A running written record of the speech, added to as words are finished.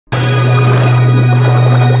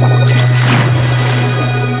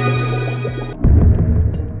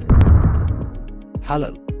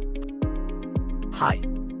Hello. Hi.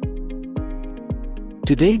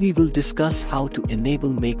 Today we will discuss how to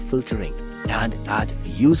enable make filtering and add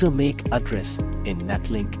user make address in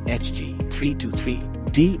NETLINK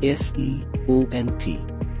HG323DAC ONT.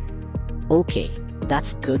 Okay,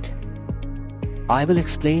 that's good. I will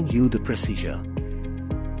explain you the procedure.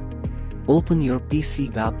 Open your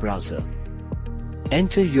PC web browser.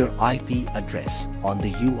 Enter your IP address on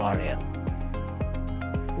the URL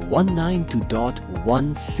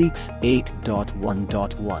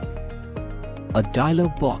 192.168.1.1. A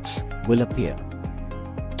dialog box will appear.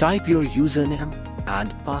 Type your username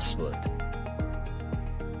and password.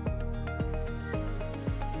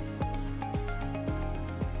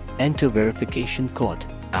 Enter verification code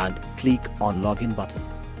and click on Login button.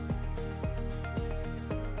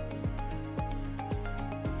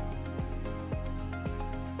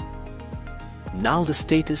 Now the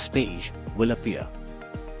status page will appear.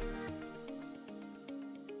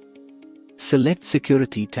 Select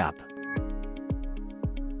Security tab.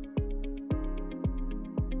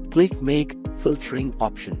 Click Make Filtering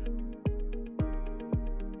option.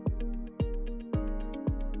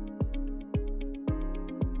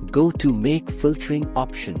 Go to Make Filtering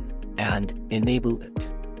option and enable it.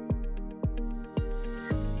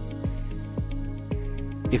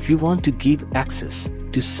 If you want to give access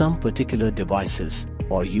to some particular devices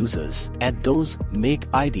or users, add those make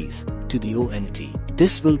IDs to the ONT.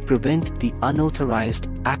 This will prevent the unauthorized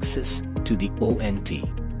access to the ONT.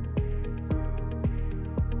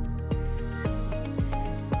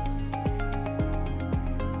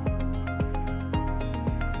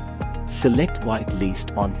 Select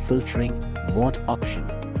Whitelist on Filtering Mode option.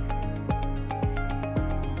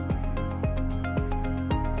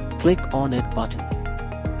 Click on it button.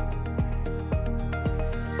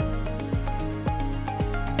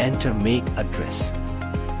 Enter make address.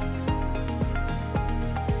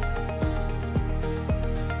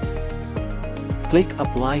 Click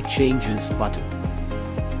Apply Changes button.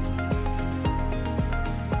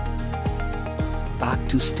 Back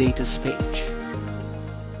to status page.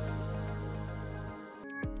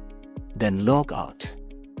 Then log out.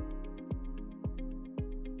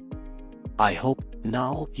 I hope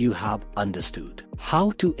now you have understood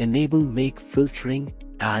how to enable make filtering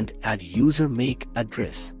and add user make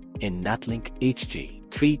address in NETLINK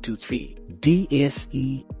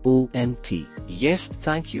HG323DAC ONT. Yes,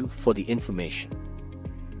 thank you for the information.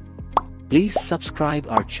 Please subscribe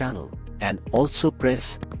our channel and also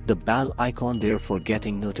press the bell icon there for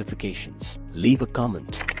getting notifications. Leave a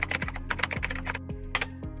comment.